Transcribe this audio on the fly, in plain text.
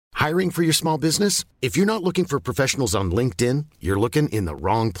Hiring for your small business? If you're not looking for professionals on LinkedIn, you're looking in the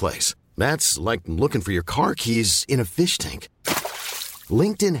wrong place. That's like looking for your car keys in a fish tank.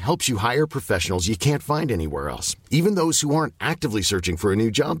 LinkedIn helps you hire professionals you can't find anywhere else, even those who aren't actively searching for a new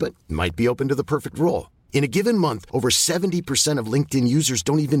job but might be open to the perfect role. In a given month, over 70% of LinkedIn users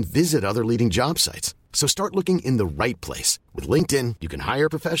don't even visit other leading job sites. So start looking in the right place. With LinkedIn, you can hire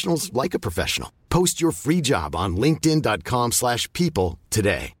professionals like a professional. Post your free job on linkedin.com/people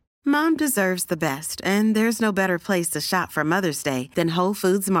today. Mom deserves the best, and there's no better place to shop for Mother's Day than Whole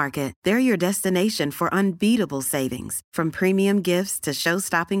Foods Market. They're your destination for unbeatable savings, from premium gifts to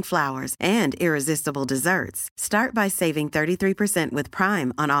show-stopping flowers and irresistible desserts. Start by saving 33% with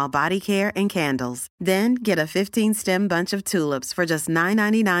Prime on all body care and candles. Then get a 15-stem bunch of tulips for just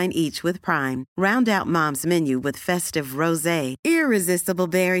 $9.99 each with Prime. Round out Mom's menu with festive rosé, irresistible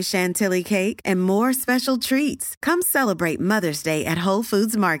berry chantilly cake, and more special treats. Come celebrate Mother's Day at Whole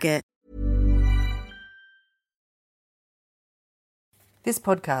Foods Market. This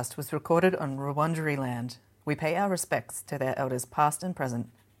podcast was recorded on Wurundjeri land. We pay our respects to their elders past and present,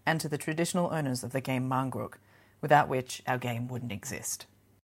 and to the traditional owners of the game Mangrook, without which our game wouldn't exist.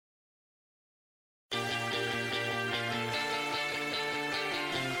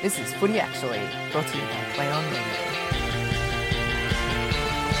 This is Footy Actually, brought to you by Play On Radio.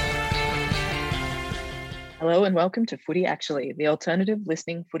 Hello and welcome to Footy Actually, the alternative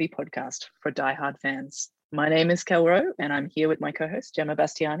listening footy podcast for diehard fans. My name is Kel Rowe, and I'm here with my co-host, Gemma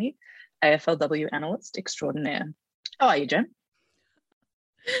Bastiani, AFLW analyst extraordinaire. How are you, Gem?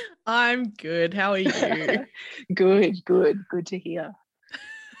 I'm good. How are you? Good to hear.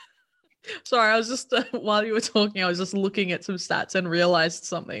 Sorry, I was just, while you were talking, I was just looking at some stats and realised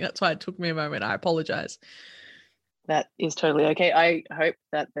something. That's why it took me a moment. I apologise. That is totally okay. I hope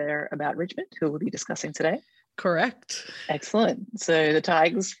that they're about Richmond, who we'll be discussing today. Correct. Excellent. So the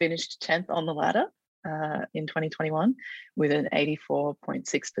Tigers finished 10th on the ladder in 2021 with an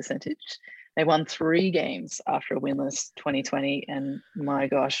 84.6 percentage. They won 3 games after a winless 2020, and my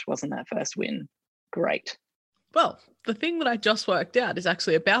gosh, wasn't that first win great? Well, the thing that I just worked out is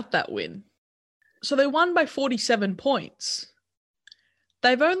actually about that win. So they won by 47 points.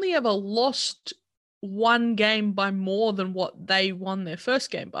 They've only ever lost one game by more than what they won their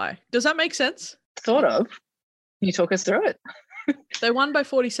first game by. Does that make sense? Sort of. Can you talk us through it? They won by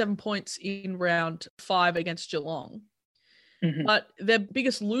 47 points in round 5 against Geelong. Mm-hmm. But their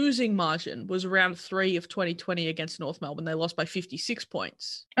biggest losing margin was round 3 of 2020 against North Melbourne. They lost by 56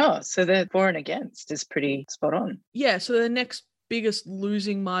 points. Oh, so their for and against is pretty spot on. Yeah, so their next biggest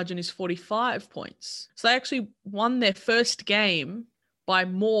losing margin is 45 points. So they actually won their first game by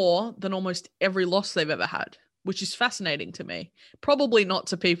more than almost every loss they've ever had, which is fascinating to me. Probably not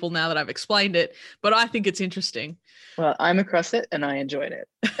to people now that I've explained it, but I think it's interesting. Well, I'm across it and I enjoyed it.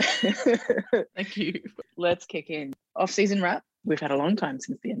 Thank you. Let's kick in. Off-season wrap. We've had a long time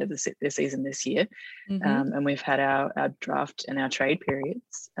since the end of the season this year, and we've had our draft and our trade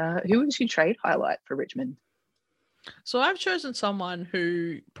periods. Who was your trade highlight for Richmond? So I've chosen someone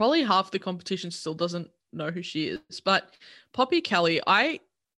who probably half the competition still doesn't know who she is, but Poppy Kelly. I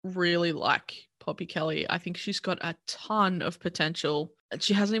really like Poppy Kelly. I think she's got a ton of potential.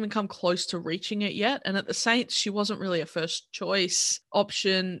 She hasn't even come close to reaching it yet. And at the Saints, she wasn't really a first choice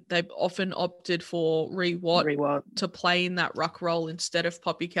option. They've often opted for Ree Watt to play in that ruck role instead of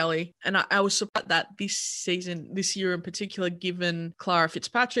Poppy Kelly. And I was surprised that this year in particular, given Clara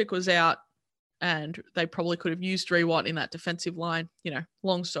Fitzpatrick was out, and they probably could have used Ree Watt in that defensive line.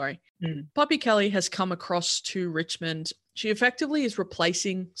 Long story. Poppy Kelly has come across to Richmond. She effectively is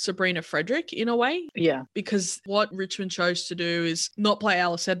replacing Sabrina Frederick in a way. Yeah. Because what Richmond chose to do is not play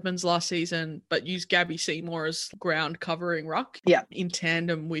Alice Edmonds last season, but use Gabby Seymour as ground covering ruck. Yeah. In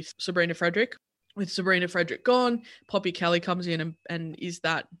tandem with Sabrina Frederick. With Sabrina Frederick gone, Poppy Kelly comes in and is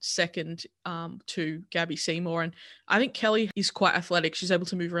that second to Gabby Seymour. And I think Kelly is quite athletic. She's able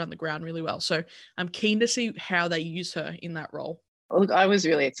to move around the ground really well. So I'm keen to see how they use her in that role. Look, I was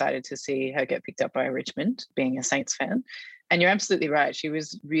really excited to see her get picked up by Richmond, being a Saints fan. And you're absolutely right. She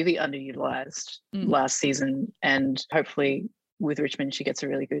was really underutilized last season. And hopefully with Richmond, she gets a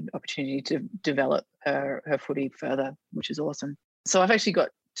really good opportunity to develop her footy further, which is awesome. So I've actually got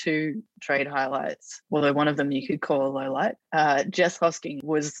 2 trade highlights, although one of them you could call a low light. Jess Hosking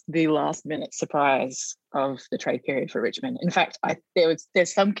was the last minute surprise of the trade period for Richmond. In fact,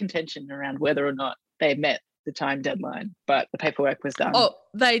 there's some contention around whether or not they met the time deadline, but the paperwork was done. Oh,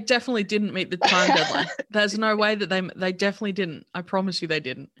 they definitely didn't meet the time deadline. There's no way that they definitely didn't. I promise you they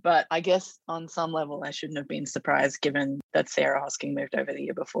didn't. But I guess on some level, I shouldn't have been surprised given that Sarah Hosking moved over the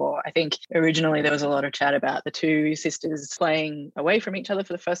year before. I think originally there was a lot of chat about the two sisters playing away from each other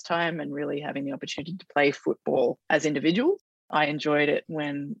for the first time and really having the opportunity to play football as individuals. I enjoyed it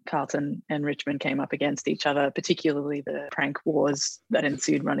when Carlton and Richmond came up against each other, particularly the prank wars that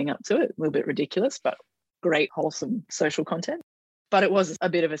ensued running up to it. A little bit ridiculous, but great, wholesome social content. But it was a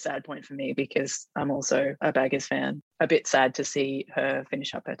bit of a sad point for me because I'm also a Baggers fan. A bit sad to see her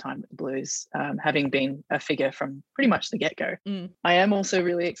finish up her time at the Blues, having been a figure from pretty much the get-go. I am also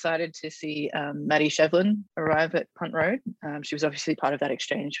really excited to see Maddie Shevlin arrive at Punt Road. She was obviously part of that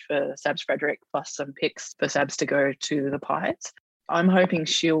exchange for Sabs Frederick, plus some picks for Sabs to go to the Pies. I'm hoping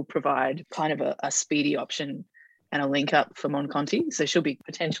she'll provide kind of a speedy option and a link up for Mon Conti. So she'll be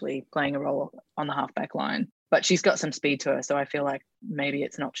potentially playing a role on the halfback line. But she's got some speed to her, so I feel like maybe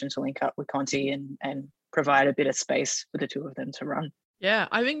it's an option to link up with Conti and provide a bit of space for the two of them to run. Yeah,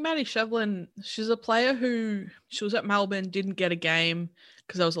 I think Maddie Shevlin, she's a player who, she was at Melbourne, didn't get a game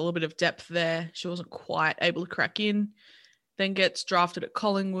because there was a little bit of depth there. She wasn't quite able to crack in, then gets drafted at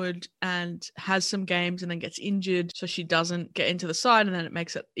Collingwood and has some games and then gets injured, so she doesn't get into the side, and then it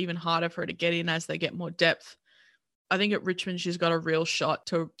makes it even harder for her to get in as they get more depth. I think at Richmond, she's got a real shot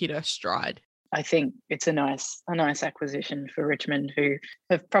to hit her stride. I think it's a nice acquisition for Richmond, who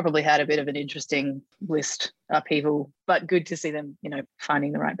have probably had a bit of an interesting list upheaval, but good to see them,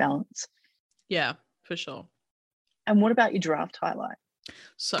 finding the right balance. Yeah, for sure. And what about your draft highlight?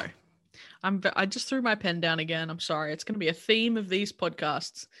 So I just threw my pen down again. I'm sorry. It's going to be a theme of these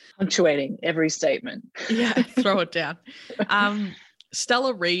podcasts. Punctuating every statement. Yeah, throw it down.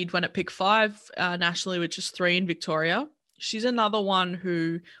 Stella Reid went at pick 5 nationally, which is 3 in Victoria. She's another one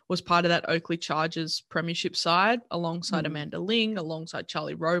who was part of that Oakley Chargers premiership side alongside Amanda Ling, alongside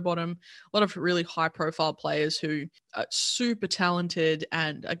Charlie Rowbottom, a lot of really high-profile players who are super talented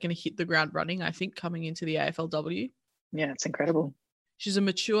and are going to hit the ground running, I think, coming into the AFLW. Yeah, it's incredible. She's a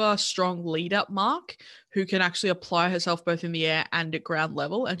mature, strong lead-up mark who can actually apply herself both in the air and at ground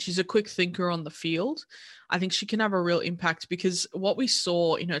level, and she's a quick thinker on the field. I think she can have a real impact because what we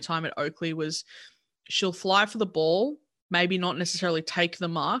saw in her time at Oakley was she'll fly for the ball, maybe not necessarily take the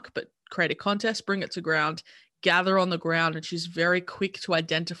mark, but create a contest, bring it to ground, gather on the ground, and she's very quick to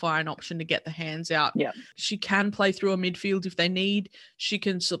identify an option to get the hands out. Yeah. She can play through a midfield if they need. She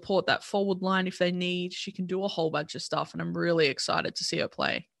can support that forward line if they need. She can do a whole bunch of stuff, and I'm really excited to see her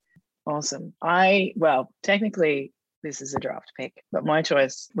play. Awesome. Technically, this is a draft pick, but my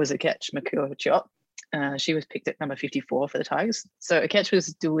choice was Aketch Makua-Chop. She was picked at number 54 for the Tigers. So Aketch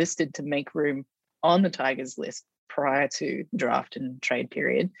was delisted to make room on the Tigers list prior to draft and trade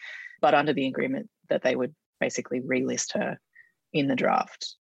period, but under the agreement that they would basically relist her in the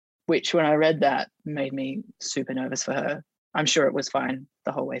draft, which when I read that made me super nervous for her. I'm sure it was fine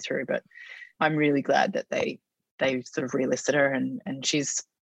the whole way through, but I'm really glad that they sort of relisted her, and she's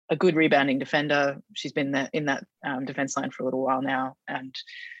a good rebounding defender. She's been in that defence line for a little while now and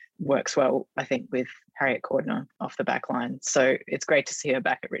works well, I think, with Harriet Cordner off the back line. So it's great to see her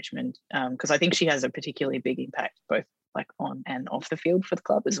back at Richmond because I think she has a particularly big impact both like on and off the field for the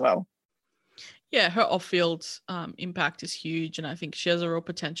club as well. Yeah, her off-field impact is huge, and I think she has a real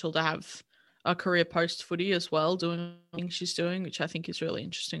potential to have a career post-footy as well, doing things she's doing, which I think is really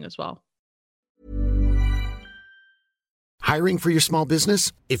interesting as well. Hiring for your small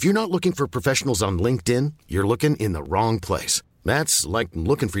business? If you're not looking for professionals on LinkedIn, you're looking in the wrong place. That's like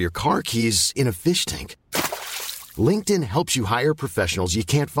looking for your car keys in a fish tank. LinkedIn helps you hire professionals you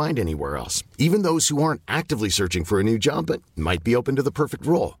can't find anywhere else, even those who aren't actively searching for a new job but might be open to the perfect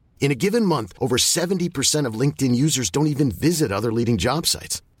role. In a given month, over 70% of LinkedIn users don't even visit other leading job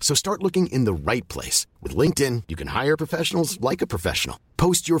sites. So start looking in the right place. With LinkedIn, you can hire professionals like a professional.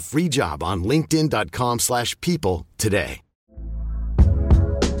 Post your free job on linkedin.com/people today.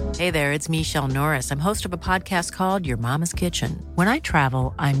 Hey there, it's Michelle Norris. I'm host of a podcast called Your Mama's Kitchen. When I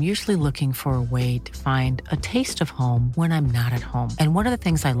travel, I'm usually looking for a way to find a taste of home when I'm not at home. And one of the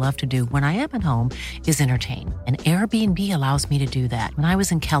things I love to do when I am at home is entertain. And Airbnb allows me to do that. When I was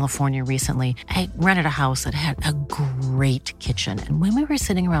in California recently, I rented a house that had a great kitchen. And when we were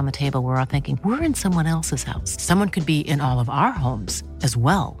sitting around the table, we were all thinking, we're in someone else's house. Someone could be in all of our homes as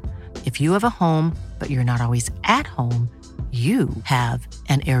well. If you have a home, but you're not always at home, you have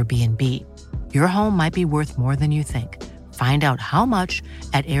an Airbnb. Your home might be worth more than you think. Find out how much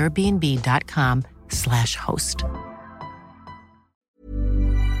at airbnb.com/host.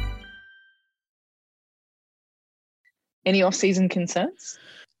 Any off-season concerns?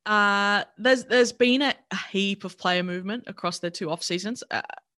 There's been a heap of player movement across their 2 off seasons,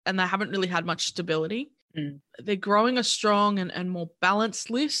 and they haven't really had much stability. They're growing a strong and more balanced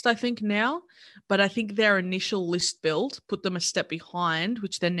list, I think, now. But I think their initial list build put them a step behind,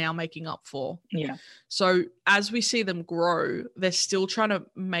 which they're now making up for. Yeah. So as we see them grow, they're still trying to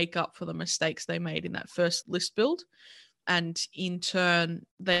make up for the mistakes they made in that first list build. And in turn,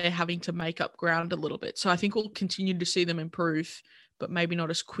 they're having to make up ground a little bit. So I think we'll continue to see them improve, but maybe not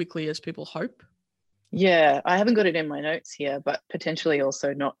as quickly as people hope. Yeah, I haven't got it in my notes here, but potentially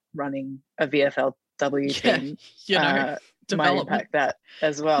also not running a VFLW team might impact that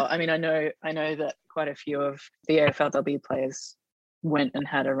as well. I mean, I know that quite a few of the AFLW players went and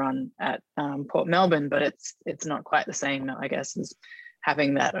had a run at Port Melbourne, but it's not quite the same, I guess, as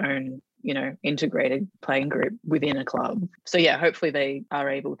having that own, integrated playing group within a club. So yeah, hopefully they are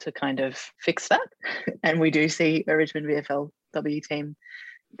able to kind of fix that, and we do see a Richmond VFLW team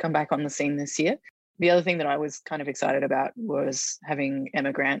come back on the scene this year. The other thing that I was kind of excited about was having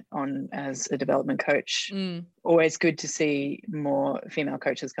Emma Grant on as a development coach. Always good to see more female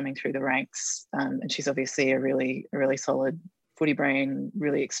coaches coming through the ranks. And she's obviously a really solid footy brain,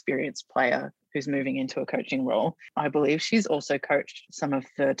 really experienced player who's moving into a coaching role. I believe she's also coached some of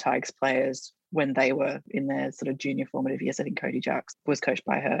the Tigers players when they were in their sort of junior formative years. I think Cody Jarks was coached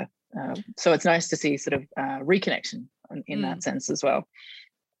by her. So it's nice to see sort of reconnection in that sense as well.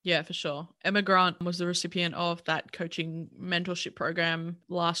 Yeah, for sure. Emma Grant was the recipient of that coaching mentorship program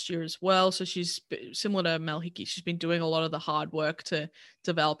last year as well. So she's similar to Mel Hickey. She's been doing a lot of the hard work to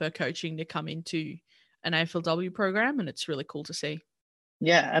develop her coaching to come into an AFLW program, and it's really cool to see.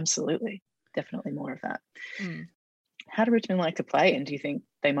 Yeah, absolutely. Definitely more of that. How do Richmond like to play, and do you think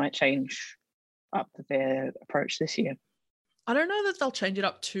they might change up their approach this year? I don't know that they'll change it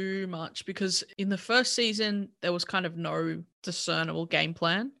up too much, because in the first season, there was kind of no discernible game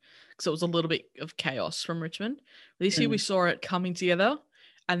plan because it was a little bit of chaos from Richmond. This year we saw it coming together,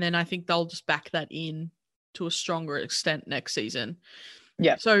 and then I think they'll just back that in to a stronger extent next season.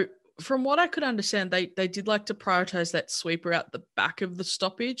 Yeah. So from what I could understand, they did like to prioritize that sweeper out the back of the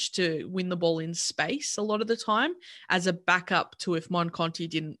stoppage to win the ball in space a lot of the time as a backup to if Mon Conti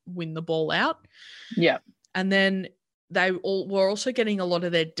didn't win the ball out. Yeah. And then they were also getting a lot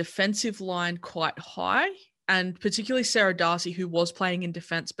of their defensive line quite high, and particularly Sarah Darcy, who was playing in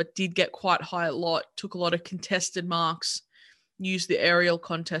defense but did get quite high a lot, took a lot of contested marks, used the aerial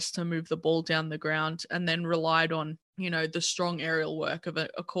contest to move the ball down the ground, and then relied on, the strong aerial work of a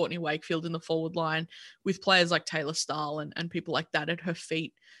Courtney Wakefield in the forward line with players like Taylor Stahl and people like that at her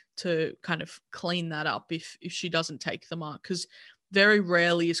feet to kind of clean that up if she doesn't take the mark. Because very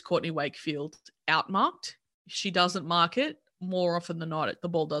rarely is Courtney Wakefield outmarked. If she doesn't mark it, more often than not, the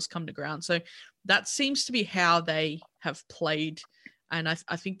ball does come to ground. So that seems to be how they have played. And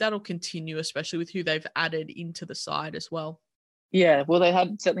I think that'll continue, especially with who they've added into the side as well. Yeah, well, they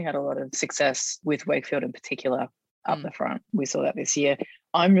certainly had a lot of success with Wakefield in particular up the front. We saw that this year.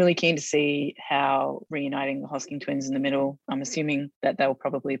 I'm really keen to see how reuniting the Hosking twins in the middle. I'm assuming that they'll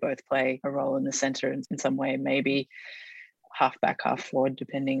probably both play a role in the centre in some way, maybe half back, half forward,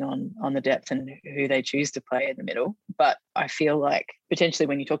 depending on the depth and who they choose to play in the middle. But I feel like potentially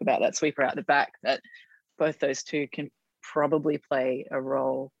when you talk about that sweeper out the back, that both those two can probably play a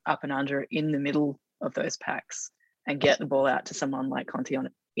role up and under in the middle of those packs and get the ball out to someone like Conti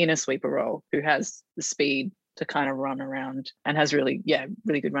in a sweeper role who has the speed to kind of run around and has really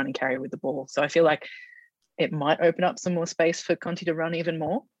good run and carry with the ball. So I feel like it might open up some more space for Conti to run even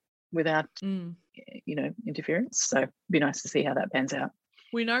more without, interference. So it'd be nice to see how that pans out.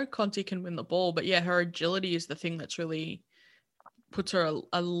 We know Conti can win the ball, but her agility is the thing that's really puts her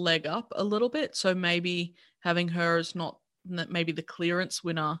a leg up a little bit. So maybe having her as not maybe the clearance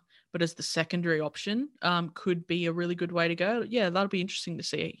winner, but as the secondary option could be a really good way to go. Yeah, that'll be interesting to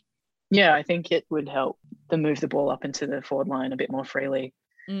see. Yeah, I think it would help them move the ball up into the forward line a bit more freely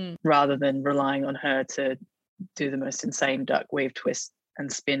rather than relying on her to do the most insane duck, weave, twist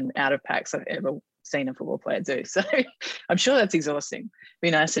and spin out of packs I've ever seen a football player do. So I'm sure that's exhausting. It'd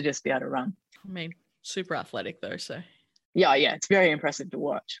be nice to just be able to run. I mean, super athletic though, so. Yeah, it's very impressive to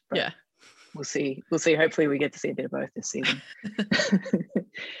watch. But yeah. We'll see. Hopefully we get to see a bit of both this season.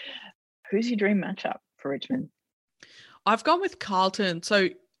 Who's your dream matchup for Richmond? I've gone with Carlton. So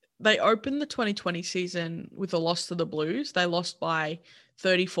they opened the 2020 season with a loss to the Blues. They lost by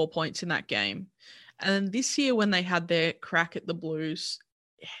 34 points in that game. And this year when they had their crack at the Blues,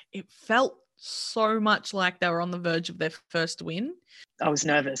 it felt so much like they were on the verge of their first win. I was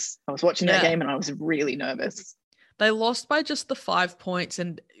nervous. I was watching that game and I was really nervous. They lost by just the 5 points,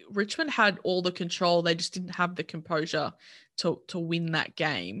 and Richmond had all the control. They just didn't have the composure to win that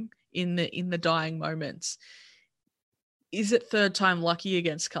game in the dying moments. Is it third time lucky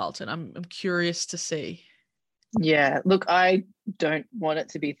against Carlton? I'm curious to see. Yeah, look, I don't want it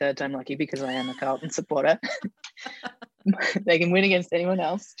to be third time lucky because I am a Carlton supporter. They can win against anyone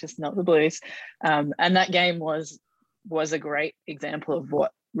else, just not the Blues. And that game was a great example of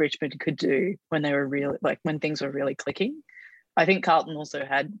what Richmond could do when they were really, like, when things were really clicking. I think Carlton also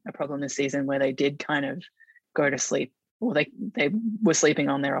had a problem this season where they did kind of go to sleep, or they were sleeping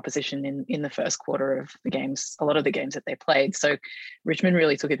on their opposition in the first quarter of the games, a lot of the games that they played. So Richmond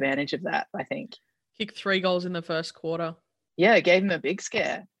really took advantage of that, I think. Kicked 3 goals in the first quarter. Yeah, it gave them a big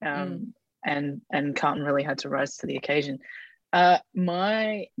scare. And Carlton really had to rise to the occasion.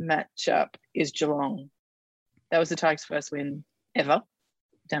 My matchup is Geelong. That was the Tigers' first win ever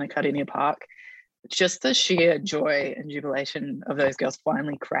down at Cardinia Park. Just the sheer joy and jubilation of those girls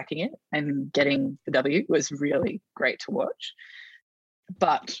finally cracking it and getting the W was really great to watch.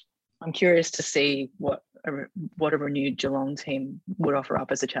 But I'm curious to see what a renewed Geelong team would offer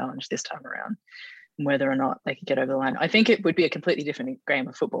up as a challenge this time around, and whether or not they could get over the line. I think it would be a completely different game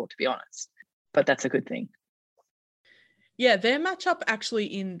of football, to be honest, but that's a good thing. Yeah, their matchup actually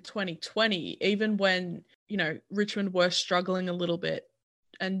in 2020, even when, Richmond were struggling a little bit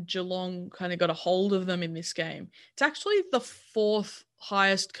and Geelong kind of got a hold of them in this game, it's actually the 4th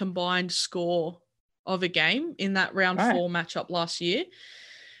highest combined score of a game in that round 4 matchup last year.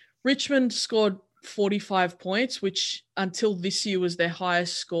 Richmond scored 45 points, which until this year was their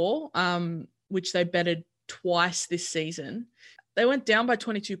highest score, which they betted twice this season. They went down by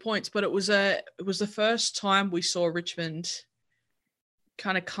 22 points, but it was the first time we saw Richmond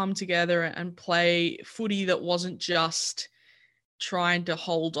kind of come together and play footy that wasn't just trying to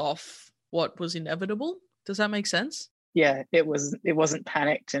hold off what was inevitable. Does that make sense? Yeah, it wasn't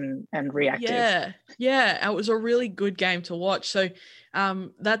panicked and reactive. Yeah, it was a really good game to watch. So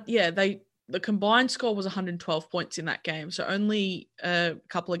the combined score was 112 points in that game. So only a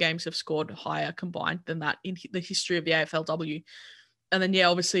couple of games have scored higher combined than that in the history of the AFLW. And then,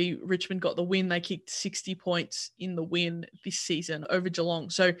 obviously Richmond got the win. They kicked 60 points in the win this season over Geelong.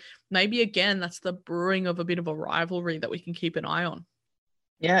 So maybe, again, that's the brewing of a bit of a rivalry that we can keep an eye on.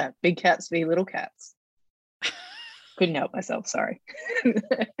 Yeah, big cats v little cats. Couldn't help myself, sorry.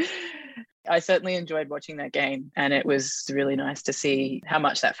 I certainly enjoyed watching that game, and it was really nice to see how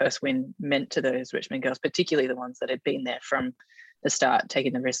much that first win meant to those Richmond girls, particularly the ones that had been there from the start,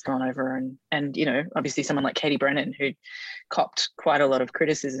 taking the risk on over, and obviously someone like Katie Brennan, who copped quite a lot of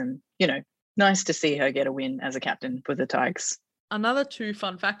criticism. Nice to see her get a win as a captain for the Tigers. Another 2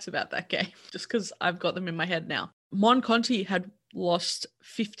 fun facts about that game, just because I've got them in my head now. Mon Conti had lost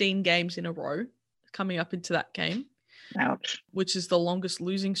 15 games in a row coming up into that game. Ouch. Which is the longest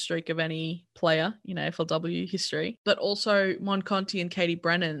losing streak of any player in AFLW history. But also Mon Conti and Katie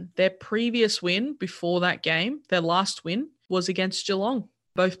Brennan, their previous win before that game, their last win, was against Geelong,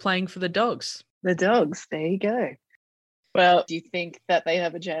 both playing for the Dogs. The Dogs, there you go. Well, do you think that they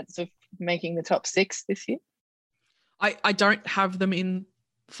have a chance of making the top 6 this year? I don't have them in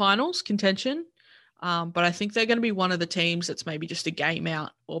finals contention, but I think they're going to be one of the teams that's maybe just a game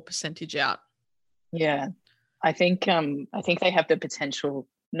out or percentage out. Yeah. I think they have the potential,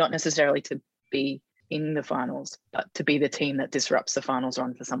 not necessarily to be in the finals, but to be the team that disrupts the finals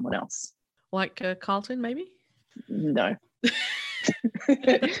run for someone else. Like Carlton, maybe? No.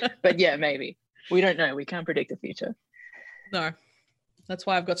 But yeah, maybe. We don't know. We can't predict the future. No. That's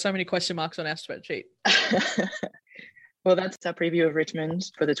why I've got so many question marks on our spreadsheet. Well, that's our preview of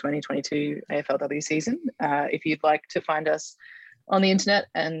Richmond for the 2022 AFLW season. If you'd like to find us on the internet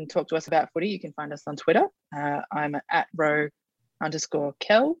and talk to us about footy, you can find us on Twitter. I'm at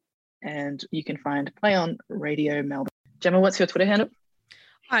 @row_Kel, and you can find Play On Radio Melbourne. Gemma, what's your Twitter handle?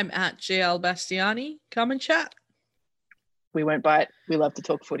 I'm at GL Bastiani. Come and chat. We won't bite. We love to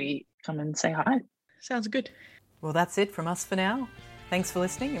talk footy. Come and say hi. Sounds good. Well, that's it from us for now. Thanks for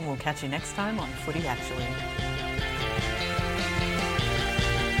listening, and we'll catch you next time on Footy Actually.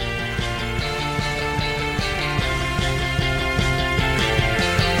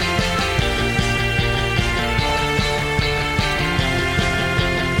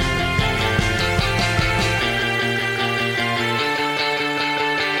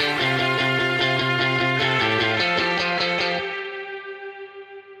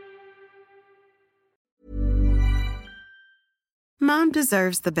 Mom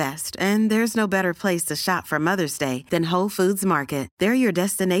deserves the best, and there's no better place to shop for Mother's Day than Whole Foods Market. They're your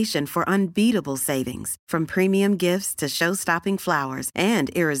destination for unbeatable savings, from premium gifts to show-stopping flowers and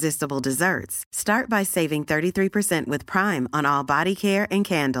irresistible desserts. Start by saving 33% with Prime on all body care and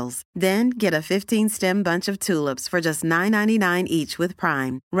candles. Then get a 15-stem bunch of tulips for just $9.99 each with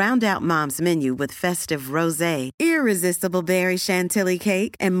Prime. Round out Mom's menu with festive rosé, irresistible berry chantilly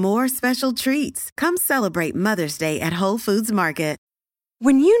cake, and more special treats. Come celebrate Mother's Day at Whole Foods Market.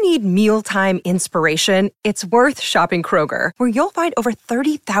 When you need mealtime inspiration, it's worth shopping Kroger, where you'll find over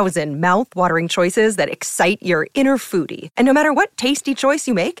 30,000 mouth-watering choices that excite your inner foodie. And no matter what tasty choice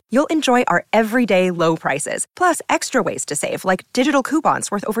you make, you'll enjoy our everyday low prices, plus extra ways to save, like digital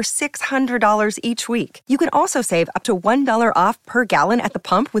coupons worth over $600 each week. You can also save up to $1 off per gallon at the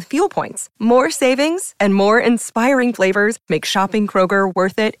pump with fuel points. More savings and more inspiring flavors make shopping Kroger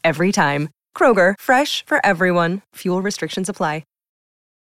worth it every time. Kroger, fresh for everyone. Fuel restrictions apply.